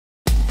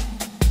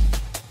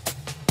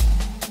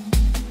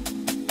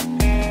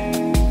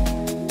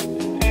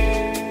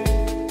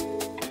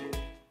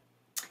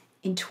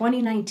In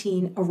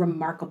 2019, a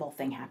remarkable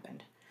thing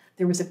happened.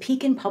 There was a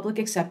peak in public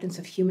acceptance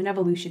of human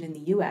evolution in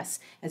the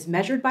US as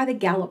measured by the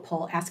Gallup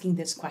Poll asking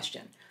this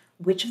question: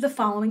 which of the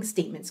following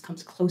statements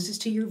comes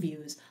closest to your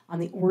views on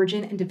the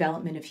origin and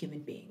development of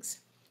human beings?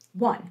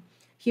 1.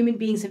 Human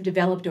beings have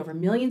developed over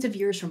millions of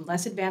years from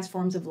less advanced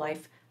forms of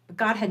life, but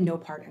God had no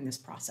part in this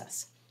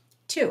process.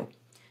 2.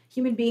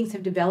 Human beings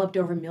have developed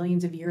over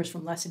millions of years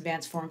from less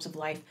advanced forms of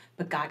life,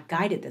 but God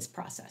guided this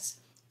process.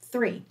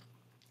 3.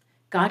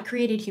 God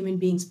created human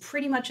beings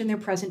pretty much in their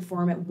present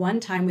form at one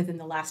time within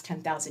the last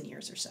 10,000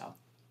 years or so.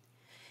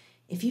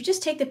 If you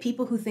just take the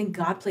people who think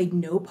God played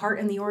no part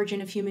in the origin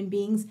of human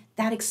beings,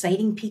 that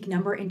exciting peak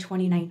number in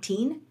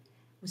 2019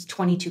 was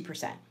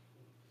 22%.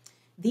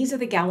 These are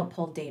the Gallup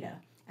Poll data,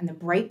 and the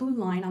bright blue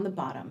line on the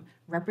bottom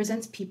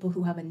represents people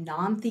who have a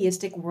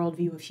non-theistic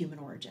worldview of human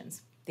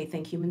origins. They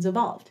think humans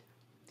evolved.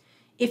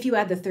 If you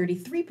add the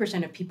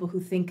 33% of people who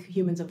think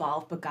humans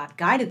evolved but God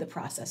guided the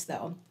process,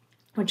 though,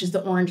 which is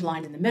the orange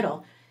line in the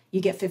middle,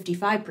 you get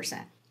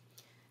 55%.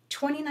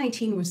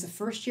 2019 was the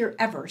first year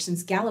ever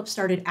since Gallup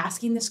started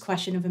asking this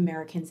question of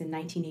Americans in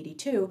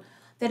 1982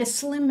 that a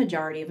slim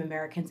majority of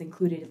Americans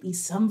included at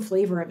least some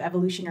flavor of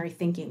evolutionary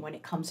thinking when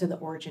it comes to the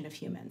origin of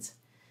humans.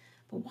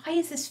 But why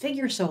is this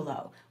figure so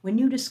low when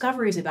new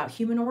discoveries about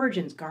human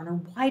origins garner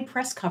wide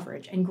press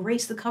coverage and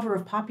grace the cover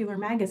of popular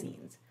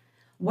magazines?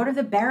 What are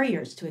the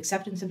barriers to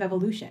acceptance of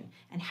evolution,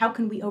 and how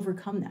can we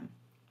overcome them?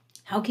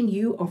 How can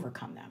you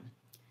overcome them?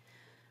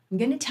 I'm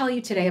going to tell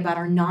you today about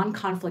our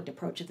non-conflict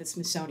approach at the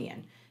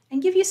Smithsonian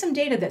and give you some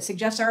data that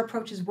suggests our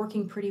approach is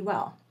working pretty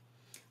well.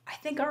 I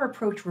think our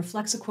approach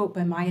reflects a quote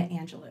by Maya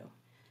Angelou.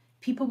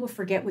 People will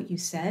forget what you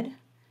said,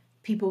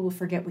 people will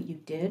forget what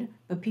you did,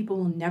 but people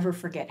will never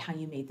forget how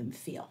you made them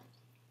feel.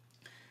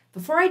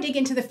 Before I dig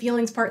into the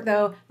feelings part,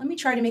 though, let me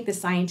try to make the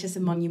scientists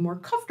among you more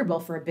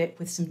comfortable for a bit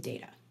with some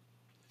data.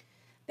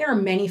 There are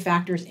many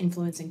factors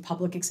influencing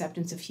public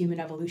acceptance of human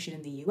evolution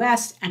in the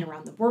US and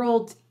around the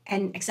world,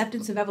 and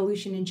acceptance of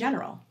evolution in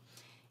general.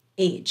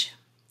 Age,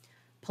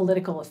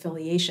 political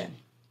affiliation,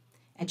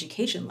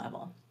 education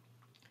level,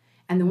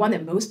 and the one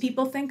that most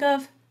people think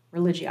of,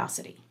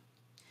 religiosity.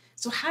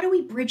 So how do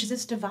we bridge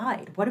this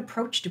divide? What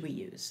approach do we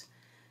use?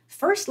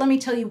 First, let me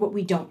tell you what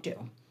we don't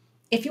do.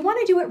 If you want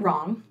to do it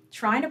wrong,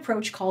 try an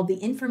approach called the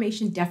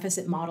information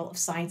deficit model of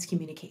science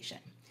communication.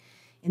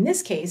 In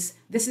this case,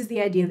 this is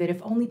the idea that if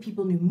only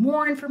people knew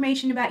more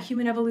information about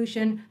human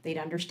evolution, they'd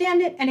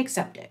understand it and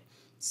accept it.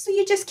 So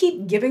you just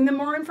keep giving them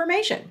more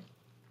information,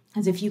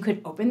 as if you could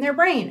open their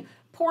brain,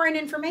 pour in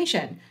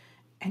information,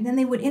 and then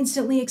they would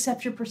instantly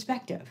accept your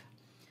perspective.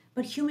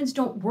 But humans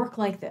don't work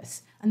like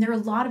this, and there are a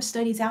lot of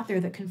studies out there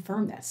that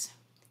confirm this.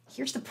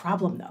 Here's the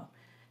problem, though.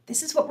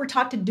 This is what we're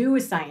taught to do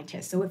as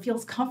scientists, so it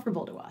feels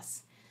comfortable to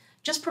us.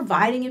 Just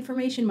providing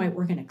information might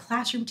work in a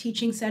classroom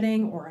teaching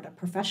setting or at a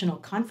professional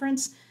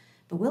conference,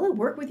 but will it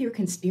work with your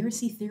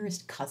conspiracy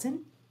theorist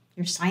cousin,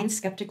 your science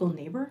skeptical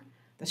neighbor,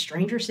 the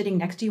stranger sitting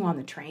next to you on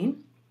the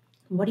train?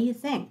 What do you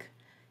think?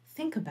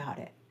 Think about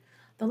it.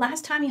 The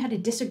last time you had a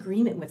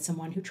disagreement with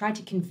someone who tried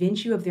to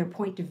convince you of their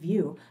point of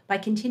view by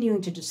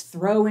continuing to just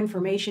throw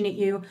information at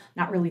you,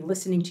 not really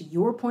listening to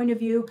your point of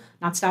view,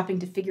 not stopping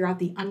to figure out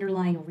the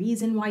underlying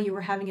reason why you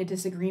were having a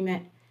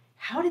disagreement,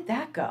 how did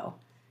that go?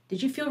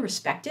 Did you feel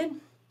respected?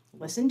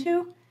 Listened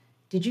to?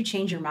 Did you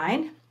change your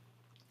mind?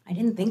 I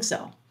didn't think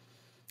so.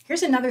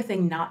 Here's another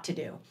thing not to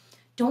do.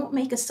 Don't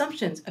make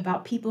assumptions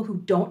about people who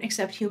don't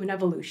accept human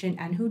evolution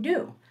and who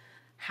do.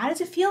 How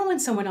does it feel when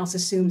someone else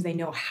assumes they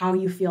know how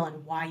you feel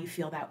and why you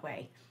feel that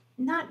way?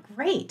 Not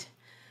great.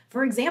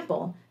 For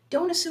example,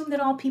 don't assume that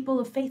all people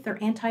of faith are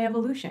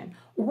anti-evolution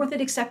or that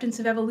acceptance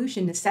of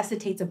evolution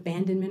necessitates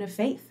abandonment of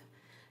faith.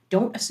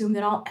 Don't assume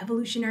that all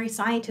evolutionary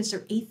scientists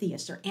are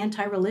atheists or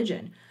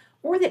anti-religion,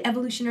 or that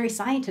evolutionary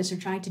scientists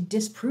are trying to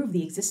disprove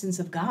the existence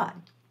of God.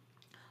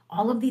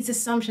 All of these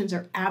assumptions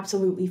are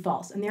absolutely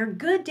false, and there are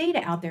good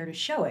data out there to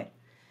show it.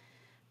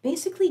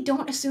 Basically,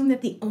 don't assume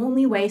that the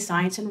only way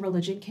science and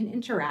religion can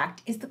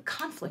interact is the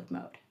conflict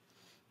mode.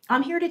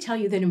 I'm here to tell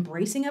you that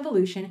embracing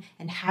evolution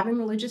and having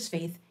religious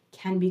faith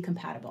can be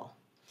compatible.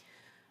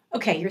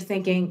 Okay, you're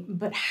thinking,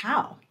 but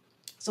how?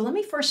 So let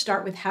me first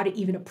start with how to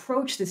even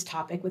approach this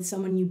topic with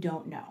someone you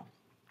don't know.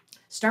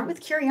 Start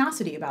with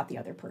curiosity about the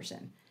other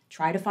person.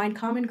 Try to find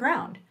common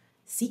ground.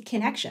 Seek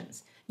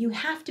connections. You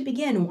have to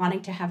begin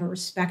wanting to have a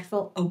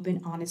respectful,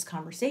 open, honest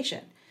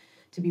conversation,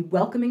 to be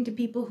welcoming to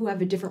people who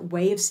have a different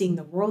way of seeing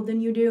the world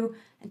than you do,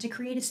 and to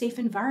create a safe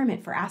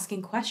environment for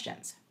asking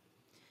questions.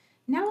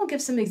 Now I'll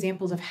give some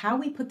examples of how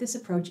we put this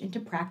approach into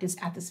practice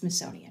at the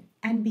Smithsonian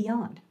and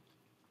beyond.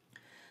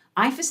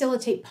 I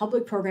facilitate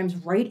public programs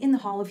right in the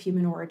Hall of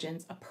Human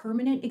Origins, a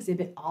permanent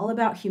exhibit all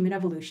about human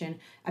evolution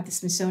at the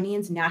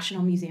Smithsonian's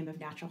National Museum of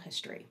Natural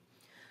History.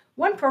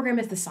 One program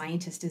is The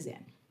Scientist is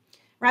In.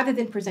 Rather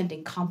than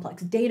presenting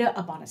complex data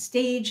up on a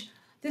stage,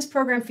 this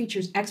program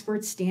features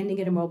experts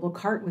standing at a mobile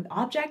cart with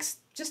objects,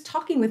 just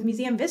talking with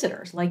museum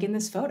visitors, like in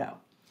this photo.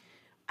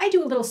 I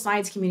do a little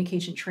science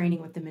communication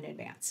training with them in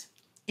advance.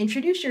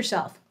 Introduce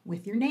yourself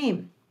with your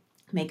name,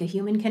 make a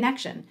human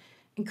connection,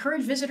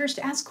 Encourage visitors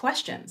to ask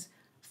questions,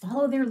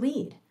 follow their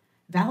lead,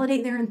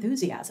 validate their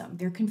enthusiasm,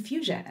 their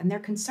confusion, and their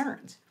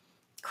concerns.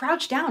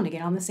 Crouch down to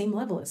get on the same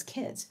level as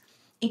kids.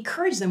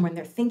 Encourage them when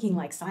they're thinking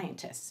like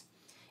scientists.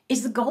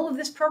 Is the goal of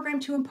this program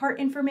to impart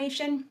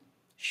information?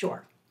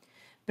 Sure.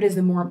 But is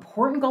the more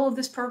important goal of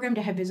this program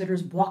to have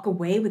visitors walk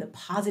away with a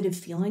positive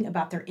feeling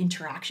about their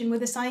interaction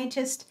with a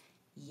scientist?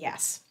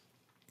 Yes.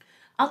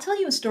 I'll tell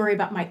you a story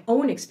about my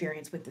own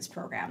experience with this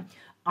program.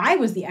 I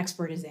was the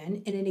expert as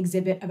in an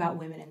exhibit about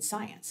women in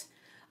science.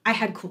 I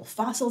had cool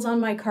fossils on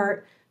my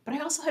cart, but I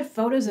also had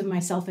photos of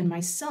myself and my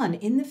son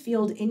in the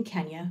field in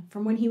Kenya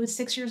from when he was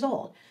 6 years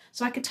old,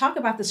 so I could talk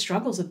about the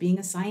struggles of being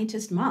a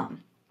scientist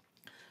mom.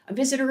 A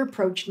visitor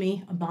approached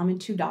me, a mom and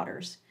 2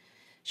 daughters.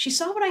 She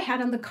saw what I had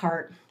on the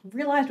cart,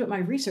 realized what my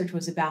research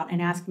was about,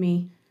 and asked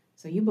me,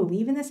 "So you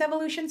believe in this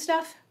evolution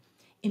stuff?"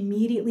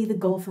 Immediately, the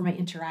goal for my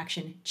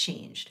interaction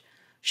changed.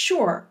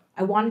 Sure,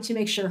 I wanted to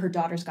make sure her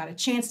daughters got a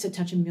chance to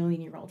touch a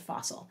million-year-old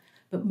fossil,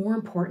 but more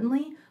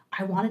importantly,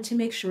 I wanted to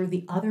make sure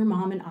the other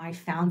mom and I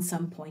found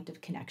some point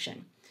of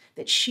connection,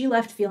 that she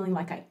left feeling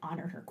like I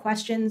honored her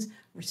questions,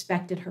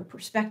 respected her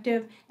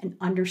perspective, and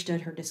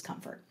understood her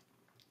discomfort,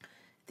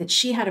 that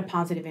she had a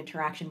positive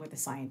interaction with a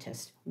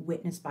scientist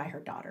witnessed by her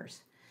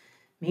daughters.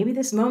 Maybe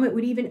this moment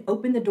would even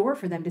open the door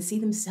for them to see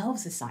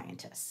themselves as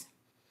scientists.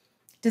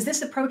 Does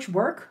this approach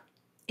work?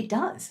 It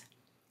does.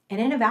 In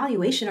an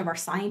evaluation of our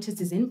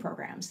Scientists as In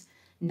programs,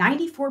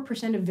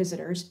 94% of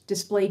visitors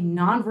displayed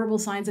nonverbal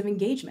signs of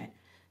engagement,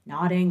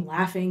 nodding,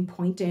 laughing,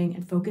 pointing,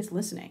 and focused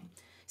listening.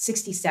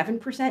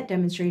 67%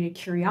 demonstrated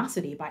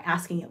curiosity by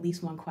asking at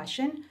least one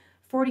question.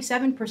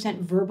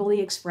 47%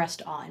 verbally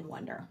expressed awe and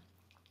wonder.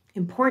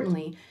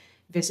 Importantly,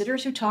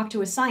 visitors who talked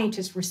to a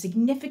scientist were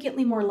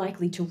significantly more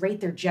likely to rate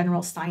their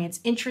general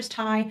science interest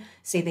high,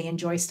 say they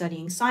enjoy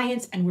studying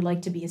science and would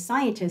like to be a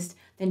scientist,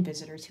 than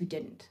visitors who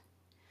didn't.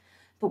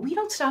 But we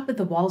don't stop at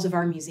the walls of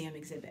our museum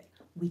exhibit.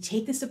 We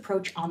take this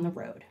approach on the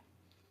road.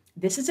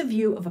 This is a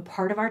view of a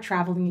part of our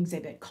traveling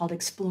exhibit called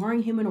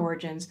Exploring Human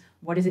Origins: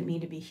 What Does It Mean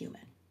to Be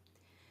Human?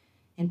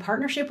 In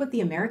partnership with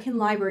the American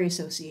Library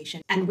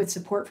Association and with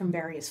support from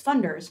various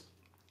funders,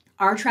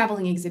 our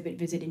traveling exhibit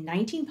visited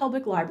 19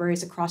 public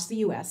libraries across the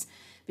U.S.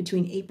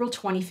 between April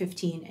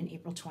 2015 and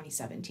April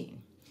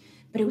 2017.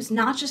 But it was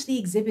not just the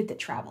exhibit that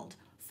traveled.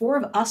 4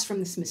 of us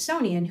from the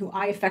Smithsonian, who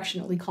I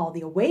affectionately call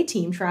the away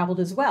team, traveled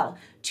as well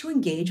to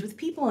engage with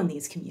people in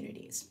these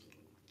communities.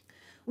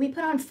 We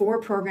put on 4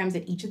 programs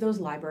at each of those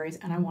libraries,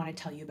 and I want to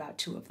tell you about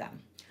 2 of them.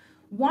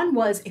 One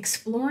was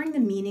Exploring the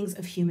Meanings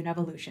of Human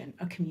Evolution,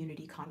 a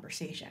community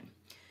conversation.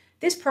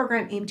 This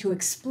program aimed to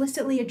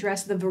explicitly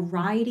address the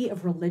variety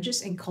of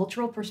religious and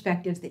cultural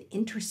perspectives that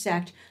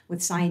intersect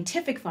with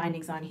scientific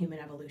findings on human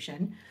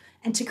evolution,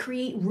 and to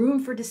create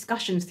room for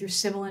discussions through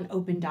civil and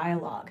open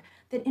dialogue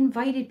that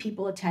invited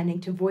people attending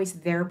to voice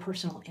their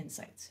personal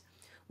insights.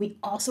 We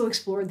also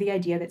explored the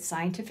idea that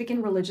scientific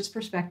and religious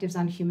perspectives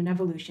on human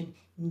evolution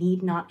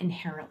need not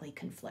inherently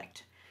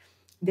conflict.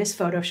 This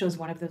photo shows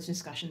one of those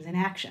discussions in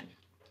action.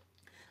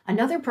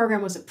 Another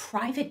program was a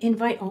private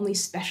invite-only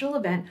special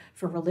event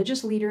for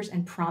religious leaders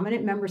and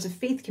prominent members of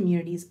faith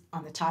communities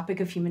on the topic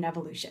of human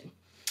evolution.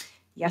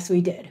 Yes,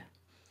 we did.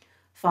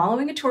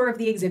 Following a tour of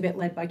the exhibit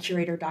led by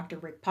curator Dr.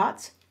 Rick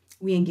Potts,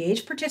 we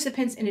engaged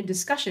participants in a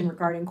discussion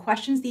regarding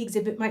questions the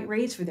exhibit might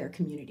raise for their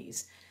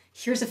communities.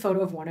 Here's a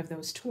photo of one of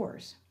those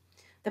tours.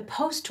 The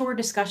post-tour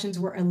discussions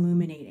were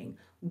illuminating.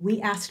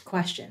 We asked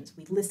questions,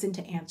 we listened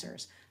to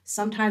answers.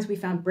 Sometimes we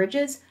found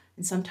bridges,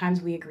 and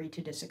sometimes we agreed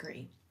to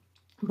disagree.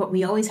 But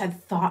we always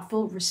had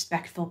thoughtful,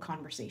 respectful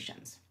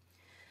conversations.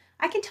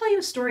 I can tell you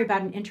a story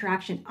about an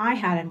interaction I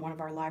had in one of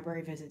our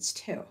library visits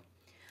too.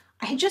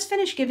 I had just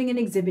finished giving an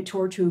exhibit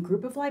tour to a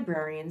group of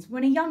librarians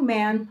when a young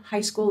man,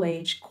 high school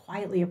age,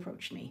 quietly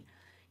approached me.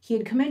 He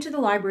had come into the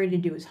library to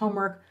do his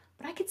homework,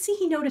 but I could see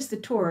he noticed the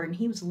tour and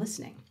he was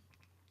listening.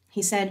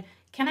 He said,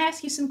 "Can I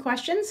ask you some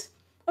questions?"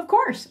 "Of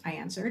course," I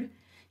answered.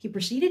 He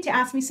proceeded to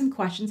ask me some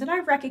questions that I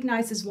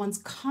recognized as ones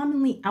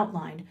commonly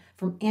outlined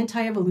from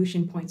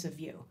anti-evolution points of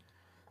view.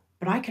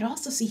 But I could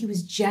also see he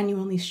was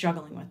genuinely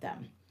struggling with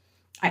them.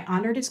 I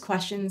honored his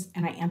questions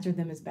and I answered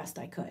them as best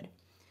I could.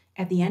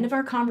 At the end of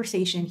our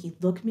conversation, he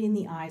looked me in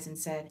the eyes and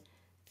said,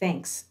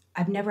 "Thanks,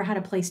 I've never had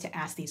a place to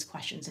ask these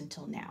questions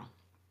until now."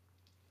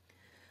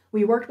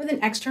 We worked with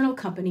an external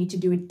company to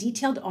do a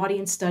detailed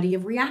audience study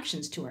of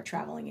reactions to our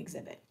traveling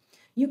exhibit.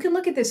 You can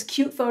look at this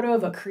cute photo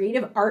of a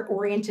creative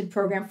art-oriented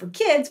program for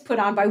kids put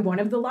on by one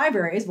of the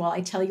libraries while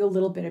I tell you a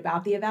little bit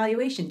about the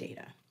evaluation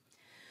data.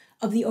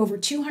 Of the over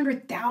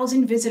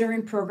 200,000 visitor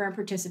and program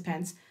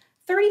participants,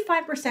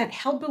 35%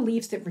 held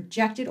beliefs that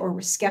rejected or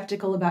were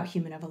skeptical about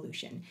human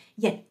evolution.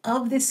 Yet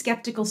of this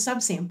skeptical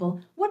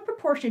subsample, what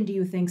proportion do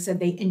you think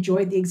said they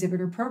enjoyed the exhibit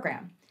or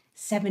program?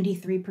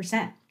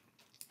 73%.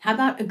 How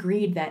about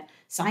agreed that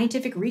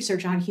scientific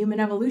research on human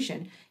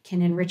evolution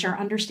can enrich our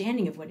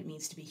understanding of what it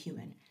means to be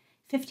human?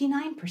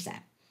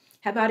 59%.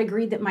 How about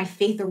agreed that my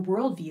faith or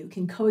worldview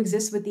can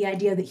coexist with the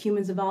idea that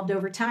humans evolved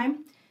over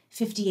time?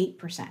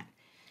 58%.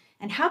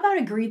 And how about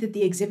agree that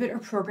the exhibit or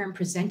program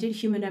presented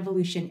human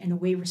evolution in a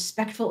way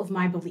respectful of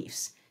my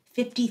beliefs?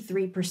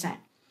 53%.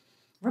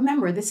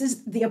 Remember, this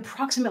is the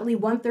approximately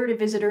 1/3 of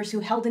visitors who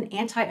held an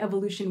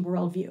anti-evolution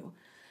worldview.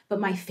 But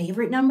my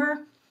favorite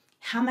number?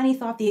 How many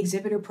thought the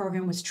exhibit or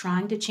program was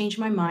trying to change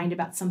my mind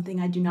about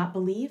something I do not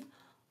believe?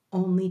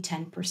 Only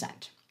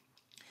 10%.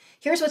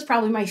 Here's what's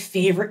probably my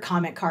favorite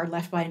comment card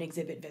left by an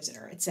exhibit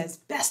visitor. It says,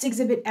 "Best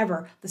exhibit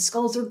ever. The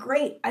skulls are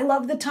great. I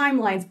love the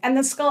timelines and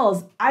the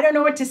skulls. I don't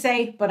know what to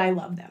say, but I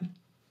love them."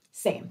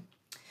 Same.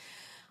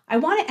 I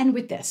want to end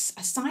with this,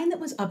 a sign that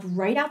was up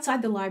right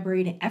outside the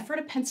library in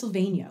Ephrata,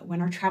 Pennsylvania,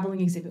 when our traveling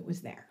exhibit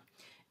was there.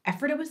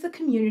 Ephrata was the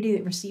community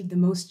that received the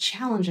most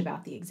challenge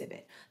about the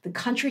exhibit. The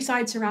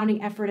countryside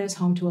surrounding Ephrata is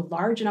home to a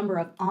large number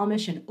of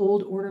Amish and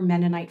Old Order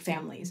Mennonite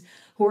families,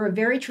 who are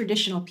very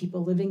traditional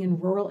people living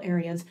in rural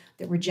areas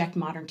that reject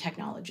modern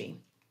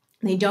technology.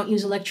 They don't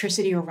use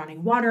electricity or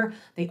running water.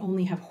 They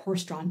only have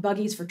horse-drawn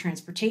buggies for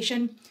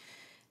transportation.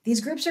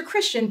 These groups are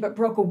Christian, but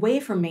broke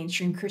away from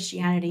mainstream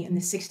Christianity in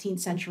the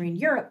 16th century in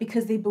Europe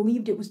because they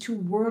believed it was too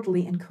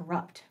worldly and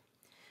corrupt.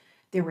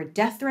 There were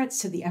death threats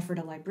to the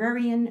Ephrata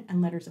librarian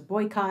and letters of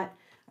boycott,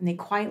 and they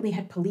quietly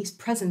had police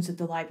presence at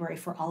the library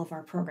for all of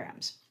our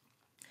programs.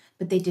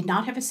 But they did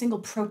not have a single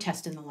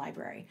protest in the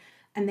library,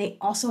 and they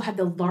also had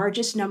the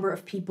largest number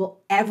of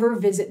people ever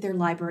visit their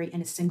library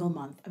in a single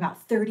month,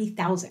 about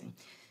 30,000.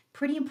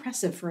 Pretty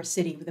impressive for a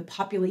city with a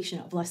population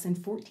of less than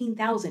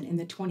 14,000 in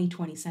the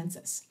 2020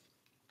 census.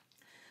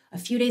 A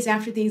few days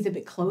after the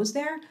exhibit closed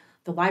there,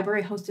 the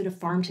library hosted a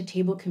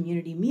farm-to-table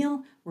community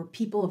meal where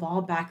people of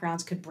all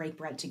backgrounds could break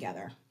bread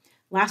together.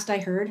 Last I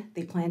heard,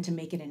 they plan to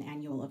make it an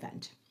annual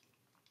event.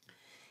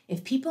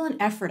 If people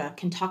in Ephrata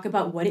can talk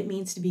about what it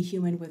means to be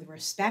human with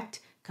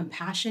respect,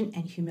 compassion,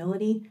 and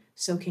humility,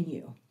 so can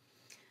you.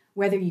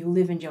 Whether you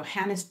live in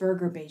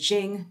Johannesburg or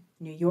Beijing,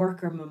 New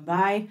York or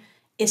Mumbai,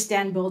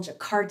 Istanbul,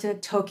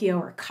 Jakarta, Tokyo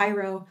or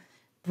Cairo,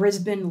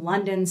 Brisbane,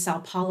 London, Sao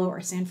Paulo,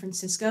 or San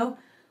Francisco,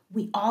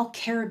 we all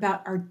care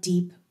about our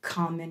deep,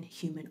 common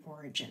human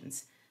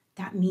origins.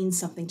 That means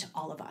something to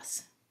all of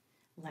us.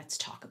 Let's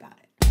talk about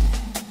it.